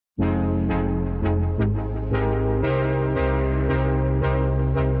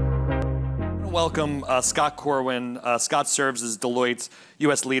welcome Scott Corwin. Scott serves as Deloitte's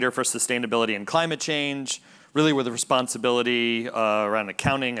U.S. leader for sustainability and climate change, really with a responsibility around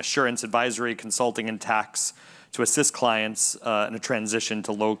accounting, assurance, advisory, consulting, and tax to assist clients in a transition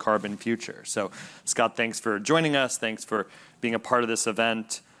to low-carbon future. So, Scott, thanks for joining us. Thanks for being a part of this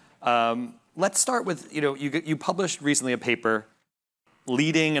event. Let's start with, you published recently a paper,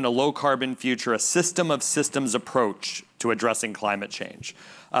 Leading in a Low-Carbon Future, a System of Systems Approach to Addressing Climate Change.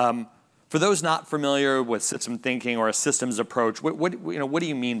 For those not familiar with system thinking or a systems approach, what do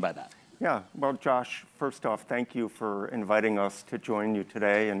you mean by that? Yeah, well, Josh, first off, thank you for inviting us to join you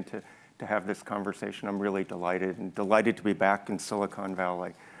today and to have this conversation. I'm really delighted to be back in Silicon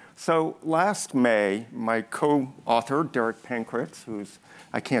Valley. So last May, my co-author, Derek Pankratz, who's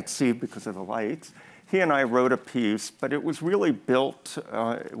I can't see because of the lights, he and I wrote a piece, but it was really built,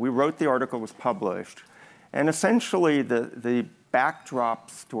 we wrote the article, was published, and essentially the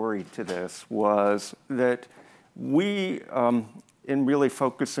backdrop story to this was that we, in really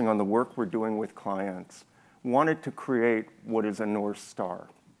focusing on the work we're doing with clients, wanted to create what is a North Star.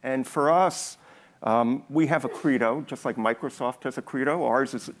 And for us, we have a credo, just like Microsoft has a credo.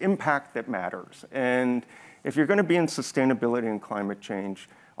 Ours is impact that matters. And if you're going to be in sustainability and climate change,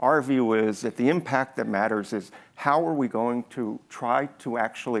 our view is that the impact that matters is how are we going to try to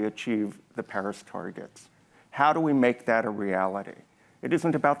actually achieve the Paris targets? How do we make that a reality? It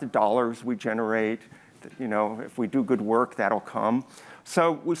isn't about the dollars we generate. If we do good work, that'll come.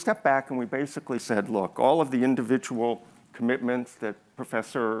 So we stepped back and we basically said, look, all of the individual commitments that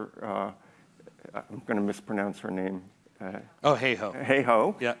Professor, I'm going to mispronounce her name.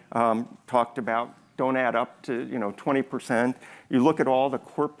 Hayhoe. Yeah. Talked about don't add up to 20%. You look at all the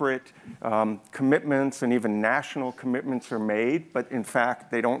corporate commitments and even national commitments are made, but in fact,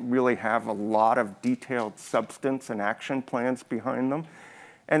 they don't really have a lot of detailed substance and action plans behind them.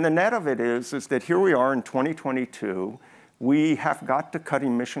 And the net of it is that here we are in 2022. We have got to cut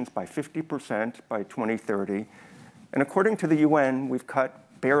emissions by 50% by 2030. And according to the UN, we've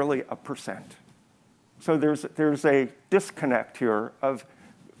cut barely 1%. So there's a disconnect here of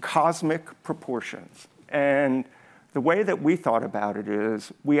cosmic proportions. And the way that we thought about it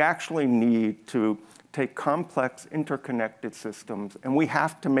is we actually need to take complex interconnected systems and we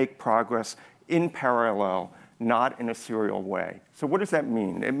have to make progress in parallel, not in a serial way. So what does that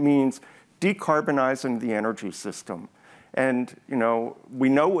mean? It means decarbonizing the energy system. And we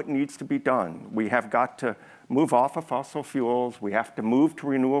know what needs to be done. We have got to move off of fossil fuels. We have to move to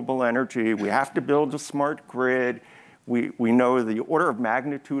renewable energy. We have to build a smart grid. We know the order of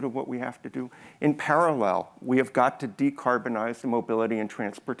magnitude of what we have to do. In parallel, we have got to decarbonize the mobility and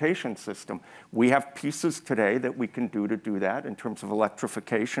transportation system. We have pieces today that we can do that in terms of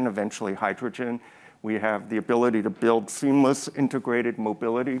electrification, eventually hydrogen. We have the ability to build seamless integrated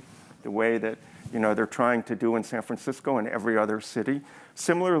mobility, the way that they're trying to do in San Francisco and every other city.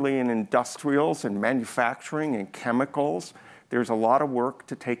 Similarly, in industrials and manufacturing and chemicals, there's a lot of work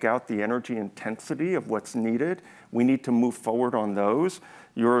to take out the energy intensity of what's needed. We need to move forward on those.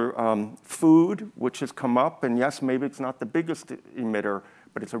 Your food, which has come up, and yes, maybe it's not the biggest emitter,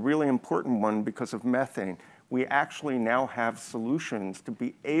 but it's a really important one because of methane. We actually now have solutions to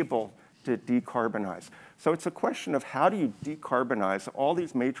be able to decarbonize. So it's a question of how do you decarbonize all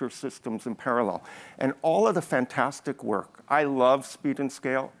these major systems in parallel? And all of the fantastic work. I love Speed and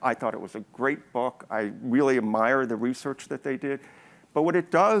Scale. I thought it was a great book. I really admire the research that they did. But what it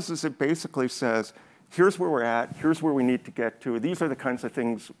does is it basically says, here's where we're at, here's where we need to get to. These are the kinds of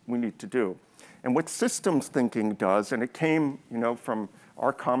things we need to do. And what systems thinking does, and it came from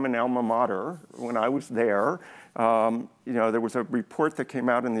our common alma mater when I was there, there was a report that came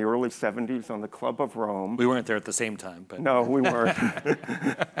out in the early 70s on the Club of Rome. We weren't there at the same time, but no, we weren't.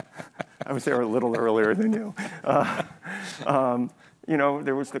 I was there a little earlier than you.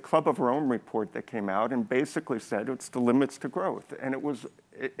 There was the Club of Rome report that came out and basically said it's the limits to growth, and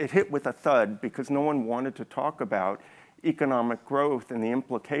it hit with a thud because no one wanted to talk about economic growth and the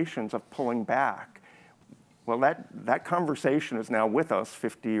implications of pulling back. Well, that conversation is now with us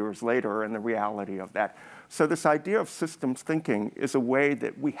 50 years later and the reality of that. So this idea of systems thinking is a way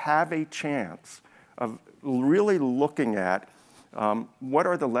that we have a chance of really looking at what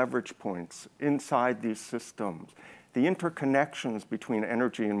are the leverage points inside these systems, the interconnections between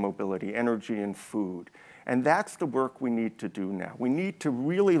energy and mobility, energy and food. And that's the work we need to do now. We need to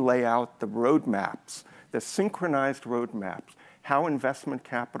really lay out the roadmaps, the synchronized roadmaps, how investment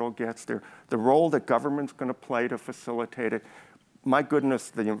capital gets there, the role that government's going to play to facilitate it. My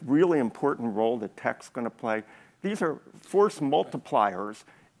goodness, the really important role that tech's going to play. These are force multipliers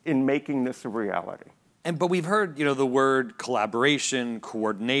in making this a reality. But we've heard, the word collaboration,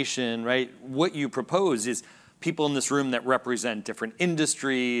 coordination, right? What you propose is people in this room that represent different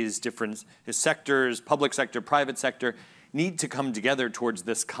industries, different sectors, public sector, private sector, need to come together towards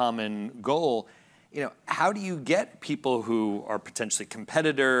this common goal. How do you get people who are potentially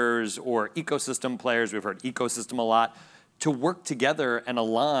competitors or ecosystem players, we've heard ecosystem a lot, to work together and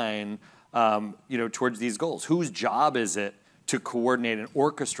align, towards these goals? Whose job is it to coordinate and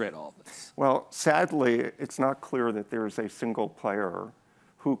orchestrate all of this? Well, sadly, it's not clear that there's a single player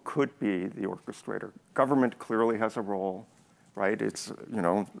who could be the orchestrator. Government clearly has a role, right? It's,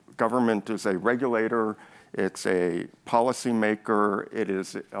 government is a regulator, it's a policymaker, it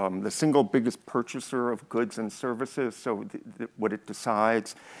is the single biggest purchaser of goods and services, so what it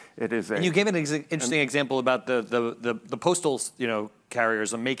decides, it is a... And you gave an interesting example about the postal,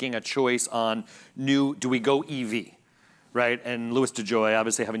 carriers are making a choice on do we go EV? Right, and Louis DeJoy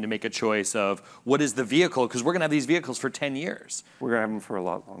obviously having to make a choice of what is the vehicle, because we're going to have these vehicles for 10 years. We're going to have them for a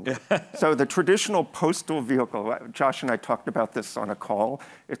lot longer. So the traditional postal vehicle, Josh and I talked about this on a call,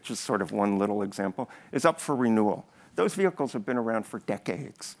 it's just sort of one little example, is up for renewal. Those vehicles have been around for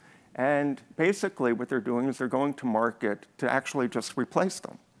decades. And basically what they're doing is they're going to market to actually just replace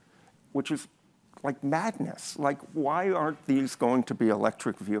them, which is like madness. Like, why aren't these going to be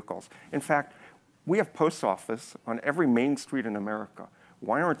electric vehicles? In fact, we have post office on every main street in America.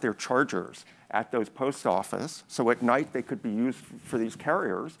 Why aren't there chargers at those post office? So at night they could be used for these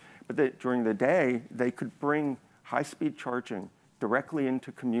carriers, but during the day they could bring high-speed charging directly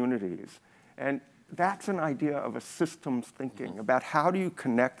into communities. And that's an idea of a systems thinking about how do you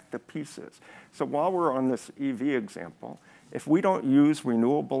connect the pieces. So while we're on this EV example, if we don't use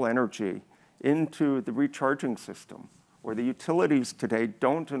renewable energy into the recharging system, or the utilities today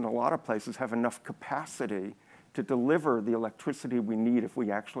don't, in a lot of places, have enough capacity to deliver the electricity we need if we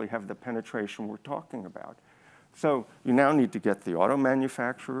actually have the penetration we're talking about. So you now need to get the auto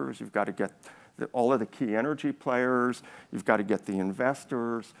manufacturers, you've got to get all of the key energy players, you've got to get the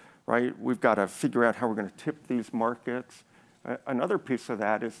investors, right? We've got to figure out how we're going to tip these markets. Another piece of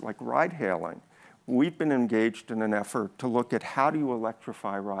that is like ride hailing. We've been engaged in an effort to look at how do you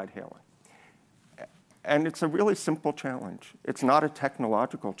electrify ride hailing. And it's a really simple challenge. It's not a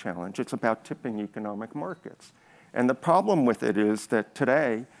technological challenge. It's about tipping economic markets. And the problem with it is that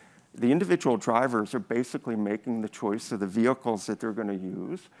today, the individual drivers are basically making the choice of the vehicles that they're going to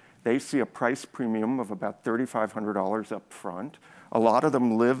use. They see a price premium of about $3,500 up front. A lot of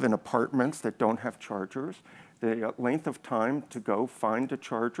them live in apartments that don't have chargers. The length of time to go find a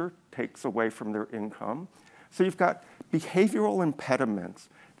charger takes away from their income. So you've got behavioral impediments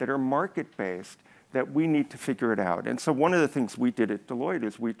that are market-based that we need to figure it out. And so one of the things we did at Deloitte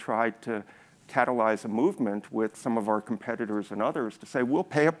is we tried to catalyze a movement with some of our competitors and others to say, we'll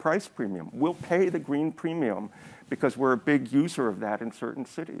pay a price premium. We'll pay the green premium because we're a big user of that in certain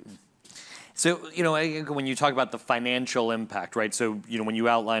cities. So, when you talk about the financial impact, right? So, when you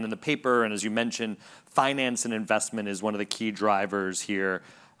outline in the paper, and as you mentioned, finance and investment is one of the key drivers here.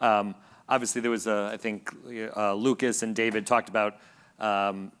 Obviously, there was, I think, Lucas and David talked about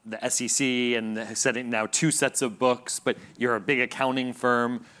the SEC and setting now 2 sets of books, but you're a big accounting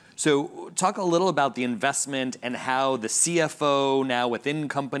firm. So talk a little about the investment and how the CFO now within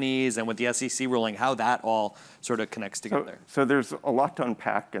companies and with the SEC ruling, how that all sort of connects together. So there's a lot to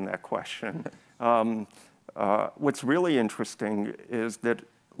unpack in that question. What's really interesting is that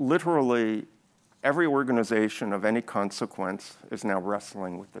literally every organization of any consequence is now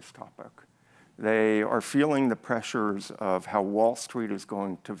wrestling with this topic. They are feeling the pressures of how Wall Street is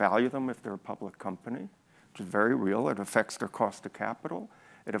going to value them if they're a public company, which is very real. It affects their cost of capital.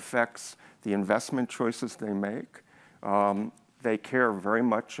 It affects the investment choices they make. They care very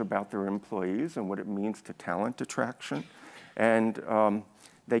much about their employees and what it means to talent attraction. And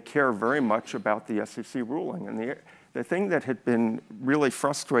they care very much about the SEC ruling. And the thing that had been really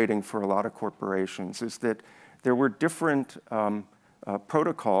frustrating for a lot of corporations is that there were different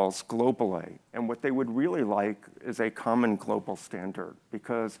protocols globally, and what they would really like is a common global standard,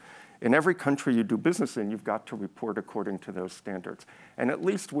 because in every country you do business in, you've got to report according to those standards. And at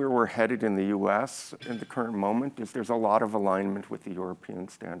least where we're headed in the US in the current moment is there's a lot of alignment with the European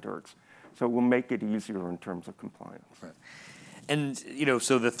standards. So it will make it easier in terms of compliance. Right. And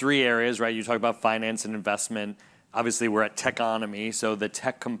so the 3 areas, right, you talk about finance and investment. Obviously we're at Techonomy, so the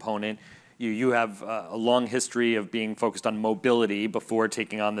tech component. You have a long history of being focused on mobility before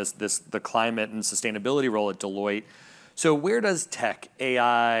taking on the climate and sustainability role at Deloitte. So where does tech,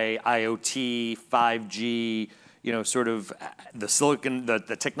 AI, IoT, 5G, sort of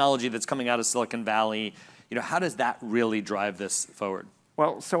the technology that's coming out of Silicon Valley, how does that really drive this forward?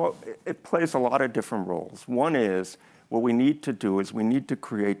 Well, so it plays a lot of different roles. One is, what we need to do is we need to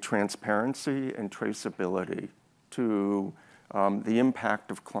create transparency and traceability to the impact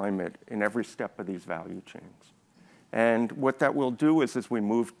of climate in every step of these value chains. And what that will do is, as we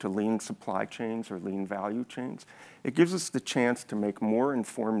move to lean supply chains or lean value chains, it gives us the chance to make more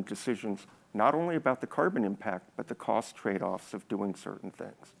informed decisions, not only about the carbon impact, but the cost trade-offs of doing certain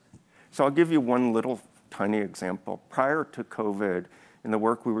things. So I'll give you one little tiny example. Prior to COVID, in the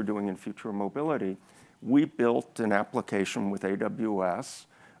work we were doing in future mobility, we built an application with AWS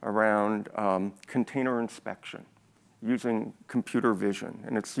around container inspection using computer vision.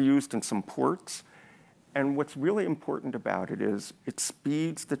 And it's used in some ports. And what's really important about it is it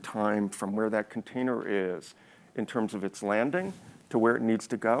speeds the time from where that container is in terms of its landing to where it needs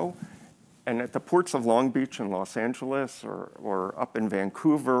to go. And at the ports of Long Beach and Los Angeles or up in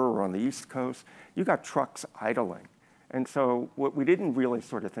Vancouver or on the East Coast, you got trucks idling. And so what we didn't really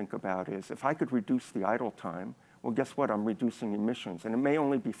sort of think about is, if I could reduce the idle time, well, guess what? I'm reducing emissions. And it may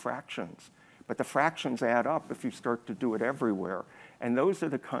only be fractions, but the fractions add up if you start to do it everywhere. And those are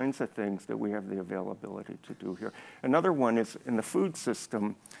the kinds of things that we have the availability to do here. Another one is in the food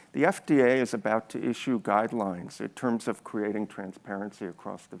system. The FDA is about to issue guidelines in terms of creating transparency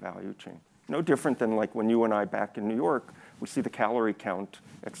across the value chain. No different than like when you and I back in New York, we see the calorie count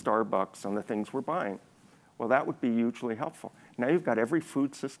at Starbucks on the things we're buying. Well, that would be hugely helpful. Now you've got every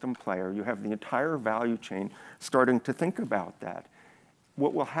food system player. You have the entire value chain starting to think about that.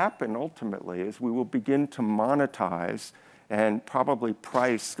 What will happen ultimately is we will begin to monetize and probably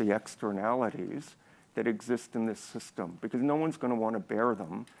price the externalities that exist in this system, because no one's going to want to bear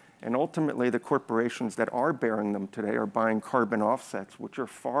them. And ultimately, the corporations that are bearing them today are buying carbon offsets, which are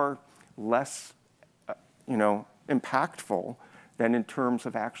far less impactful than in terms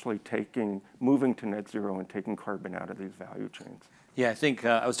of actually moving to net zero and taking carbon out of these value chains. Yeah, I think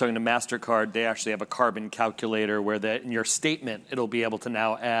I was talking to MasterCard. They actually have a carbon calculator where in your statement, it'll be able to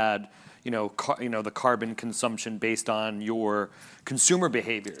now add the carbon consumption based on your consumer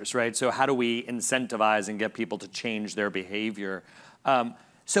behaviors, right? So how do we incentivize and get people to change their behavior?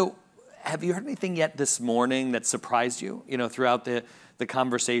 So have you heard anything yet this morning that surprised you? Throughout the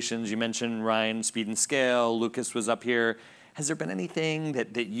conversations, you mentioned Ryan, speed and scale, Lucas was up here. Has there been anything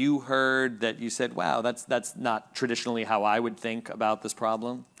that you heard that you said, wow, that's not traditionally how I would think about this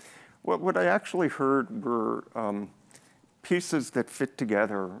problem? Well, what I actually heard were pieces that fit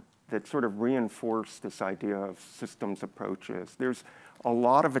together that sort of reinforce this idea of systems approaches. There's a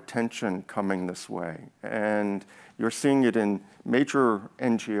lot of attention coming this way, and you're seeing it in major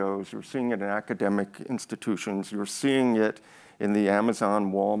NGOs, you're seeing it in academic institutions, you're seeing it in the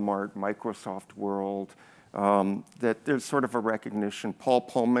Amazon, Walmart, Microsoft world, that there's sort of a recognition. Paul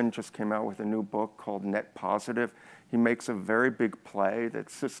Pullman just came out with a new book called Net Positive. He makes a very big play that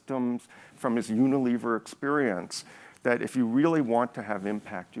systems, from his Unilever experience, that if you really want to have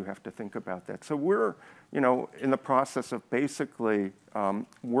impact, you have to think about that. So we're in the process of basically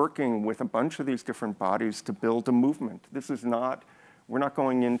working with a bunch of these different bodies to build a movement. We're not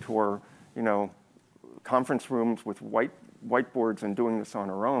going into our conference rooms with whiteboards and doing this on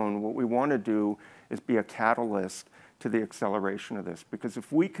our own. What we want to do is be a catalyst to the acceleration of this. Because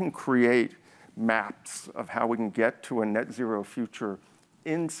if we can create maps of how we can get to a net zero future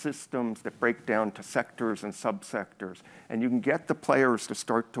in systems that break down to sectors and subsectors, and you can get the players to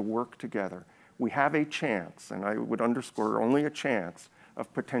start to work together, we have a chance, and I would underscore only a chance,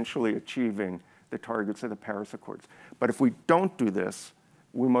 of potentially achieving the targets of the Paris Accords. But if we don't do this,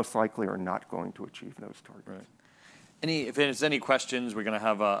 we most likely are not going to achieve those targets. Right. If there's any questions, we're going to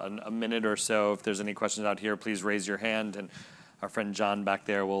have a minute or so. If there's any questions out here, please raise your hand, and our friend John back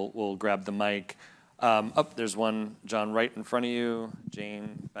there will grab the mic. There's one, John, right in front of you.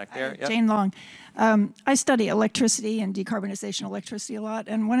 Jane back there. Yep. Jane Long. I study electricity and decarbonization electricity a lot,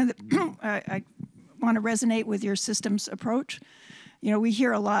 and one of the I want to resonate with your systems approach. We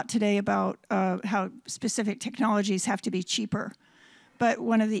hear a lot today about how specific technologies have to be cheaper. But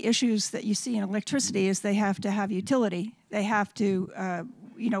one of the issues that you see in electricity is they have to have utility. They have to,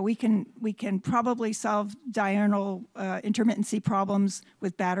 we can probably solve diurnal intermittency problems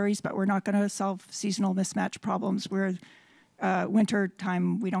with batteries, but we're not going to solve seasonal mismatch problems where winter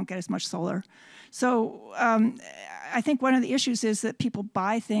time we don't get as much solar. So I think one of the issues is that people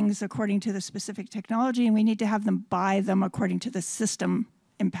buy things according to the specific technology, and we need to have them buy them according to the system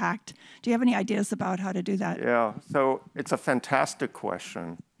impact. Do you have any ideas about how to do that? Yeah, so it's a fantastic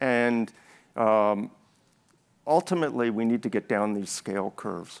question. And ultimately, we need to get down these scale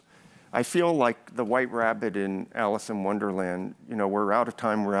curves. I feel like the white rabbit in Alice in Wonderland, we're out of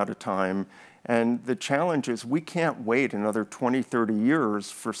time, And the challenge is we can't wait another 20, 30 years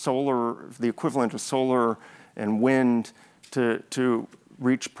for solar, the equivalent of solar and wind to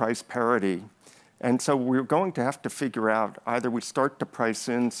reach price parity. And so we're going to have to figure out either we start to price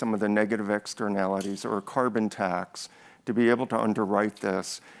in some of the negative externalities or a carbon tax to be able to underwrite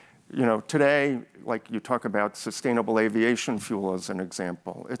this. You know, today, like you talk about sustainable aviation fuel as an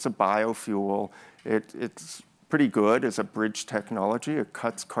example. It's a biofuel. It's pretty good as a bridge technology. It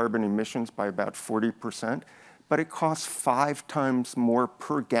cuts carbon emissions by about 40%, but it costs 5 times more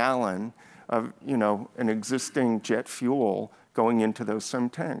per gallon of, you know, an existing jet fuel going into those same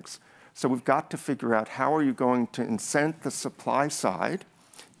tanks. So we've got to figure out how are you going to incent the supply side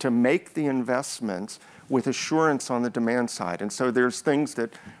to make the investments with assurance on the demand side. And so there's things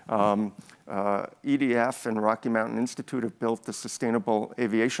that EDF and Rocky Mountain Institute have built, the Sustainable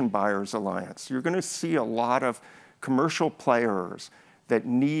Aviation Buyers Alliance. You're going to see a lot of commercial players that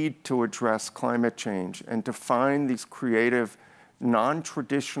need to address climate change and to find these creative,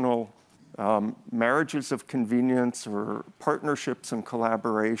 non-traditional marriages of convenience or partnerships and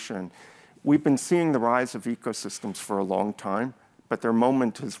collaboration. We've been seeing the rise of ecosystems for a long time, but their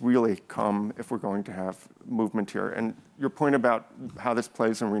moment has really come if we're going to have movement here. And your point about how this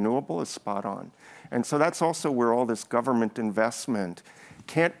plays in renewable is spot on. And so that's also where all this government investment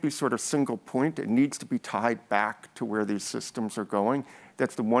can't be sort of single point. It needs to be tied back to where these systems are going.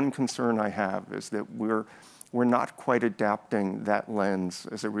 That's the one concern I have, is that we're not quite adapting that lens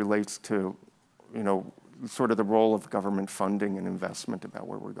as it relates to, you know, sort of the role of government funding and investment about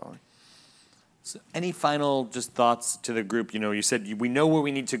where we're going. So any final just thoughts to the group? You know, you said we know where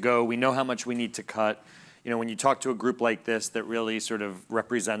we need to go. We know how much we need to cut. You know, when you talk to a group like this that really sort of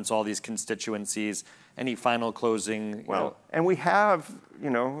represents all these constituencies, any final closing? Well, and we have,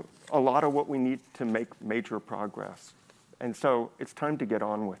 you know, a lot of what we need to make major progress. And so it's time to get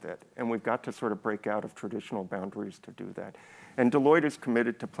on with it. And we've got to sort of break out of traditional boundaries to do that. And Deloitte is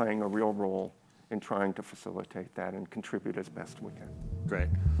committed to playing a real role in trying to facilitate that and contribute as best we can. Great.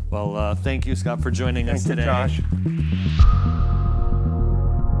 Well, thank you, Scott, for joining us today. Thank you, Josh.